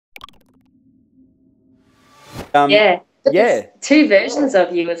Yeah. But there's Yeah. two versions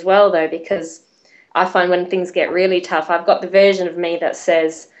of you as well, though, because I find when things get really tough, I've got the version of me that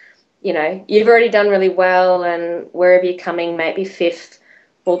says, you know, you've already done really well and wherever you're coming, maybe fifth,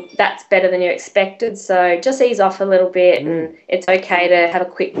 well, that's better than you expected. So just ease off a little bit Mm. and it's okay to have a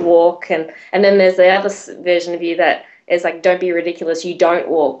quick walk. And then there's the other version of you that is like, don't be ridiculous. You don't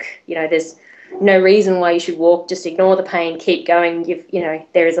walk. You know, there's no reason why you should walk. Just ignore the pain, keep going. You know,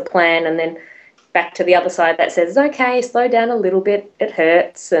 there is a plan. And then back to the other side that says, okay, slow down a little bit. It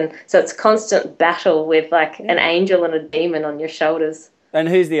hurts. And so it's a constant battle with like an Yeah. angel and a demon on your shoulders. And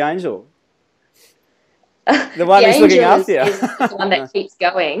who's the angel? The The one who's looking angel after is the one you. that keeps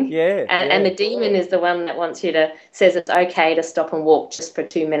going, Yeah, and yeah. the demon is the one that wants you to says it's okay to stop and walk just for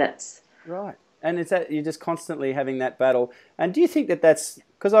 2 minutes. Right. And it's that you're just constantly having that battle. And do you think that that's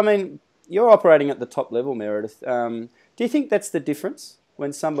because I mean you're operating at the top level, Meredith? Do you think that's the difference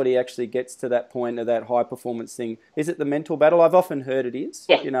when somebody actually gets to that point of that high performance thing? Is it the mental battle? I've often heard it is,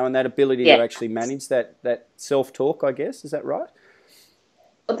 Yeah, you know, and that ability to yeah. actually manage that self talk. I guess is that right?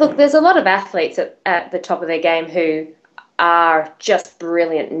 But look, there's a lot of athletes at the top of their game who are just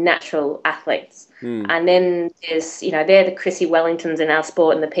brilliant natural athletes. Mm. And then there's, you know, they're the Chrissy Wellingtons in our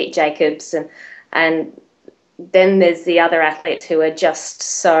sport and the Pete Jacobs. And then there's the other athletes who are just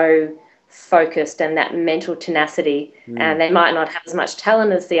so focused and that mental tenacity. And Mm. they might not have as much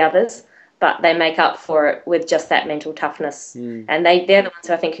talent as the others, but they make up for it with just that mental toughness. Mm. And they're the ones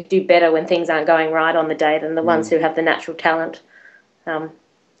who I think who do better when things aren't going right on the day than the ones Mm. who have the natural talent.